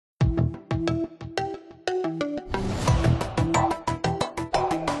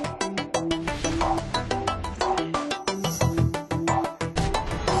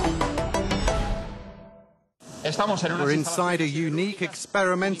We're inside a unique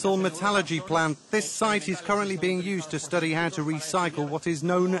experimental metallurgy plant. This site is currently being used to study how to recycle what is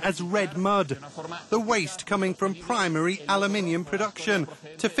known as red mud, the waste coming from primary aluminium production.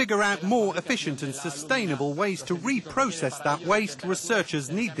 To figure out more efficient and sustainable ways to reprocess that waste,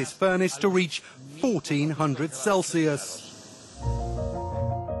 researchers need this furnace to reach 1400 Celsius.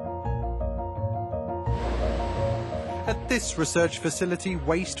 At this research facility,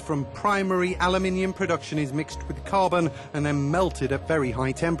 waste from primary aluminium production is mixed with carbon and then melted at very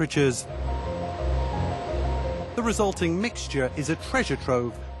high temperatures. The resulting mixture is a treasure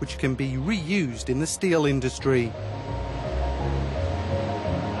trove which can be reused in the steel industry.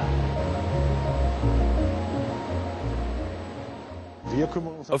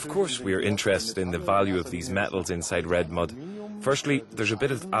 Of course we are interested in the value of these metals inside red mud. Firstly, there's a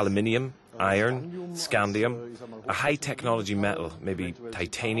bit of aluminium, iron, scandium, a high technology metal, maybe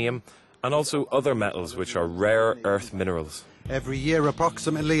titanium, and also other metals which are rare earth minerals. Every year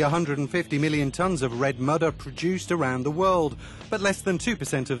approximately 150 million tonnes of red mud are produced around the world, but less than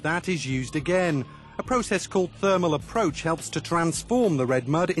 2% of that is used again. A process called thermal approach helps to transform the red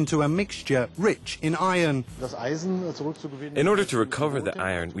mud into a mixture rich in iron. In order to recover the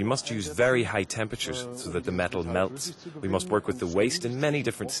iron, we must use very high temperatures so that the metal melts. We must work with the waste in many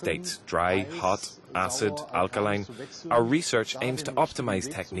different states: dry, hot, acid, alkaline. Our research aims to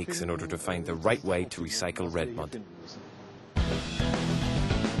optimize techniques in order to find the right way to recycle red mud.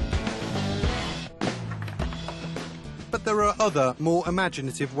 But there are other, more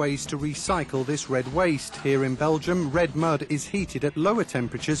imaginative ways to recycle this red waste. Here in Belgium, red mud is heated at lower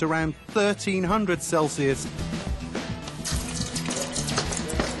temperatures, around 1300 Celsius.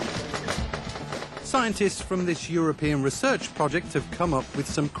 Scientists from this European research project have come up with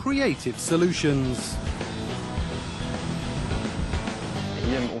some creative solutions.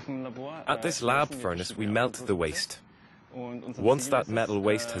 At this lab furnace, we melt the waste. Once that metal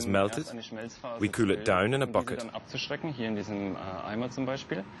waste has melted, we cool it down in a bucket.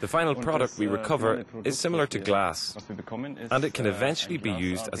 The final product we recover is similar to glass, and it can eventually be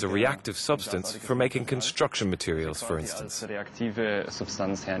used as a reactive substance for making construction materials, for instance. At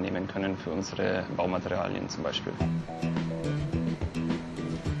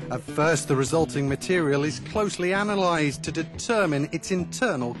first, the resulting material is closely analysed to determine its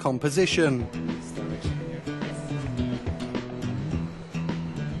internal composition.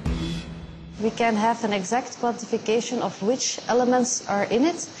 We can have an exact quantification of which elements are in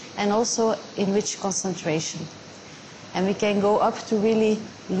it and also in which concentration. And we can go up to really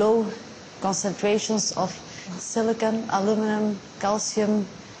low concentrations of silicon, aluminum, calcium,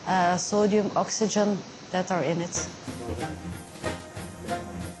 sodium, oxygen that are in it.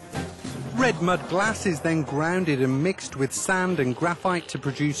 Red mud glass is then grounded and mixed with sand and graphite to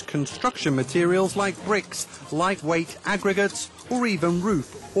produce construction materials like bricks, lightweight aggregates, or even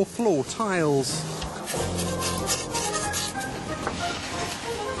roof or floor tiles.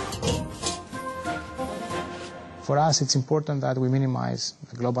 For us, it's important that we minimize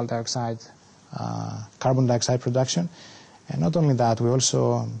the global dioxide, carbon dioxide production. And not only that, we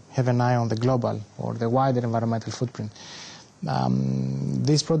also have an eye on the global or the wider environmental footprint.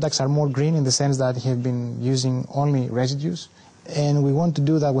 These products are more green in the sense that they have been using only residues, and we want to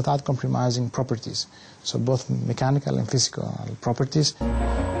do that without compromising properties, so both mechanical and physical properties.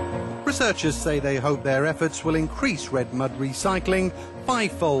 Researchers say they hope their efforts will increase red mud recycling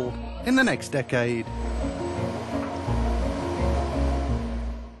fivefold in the next decade.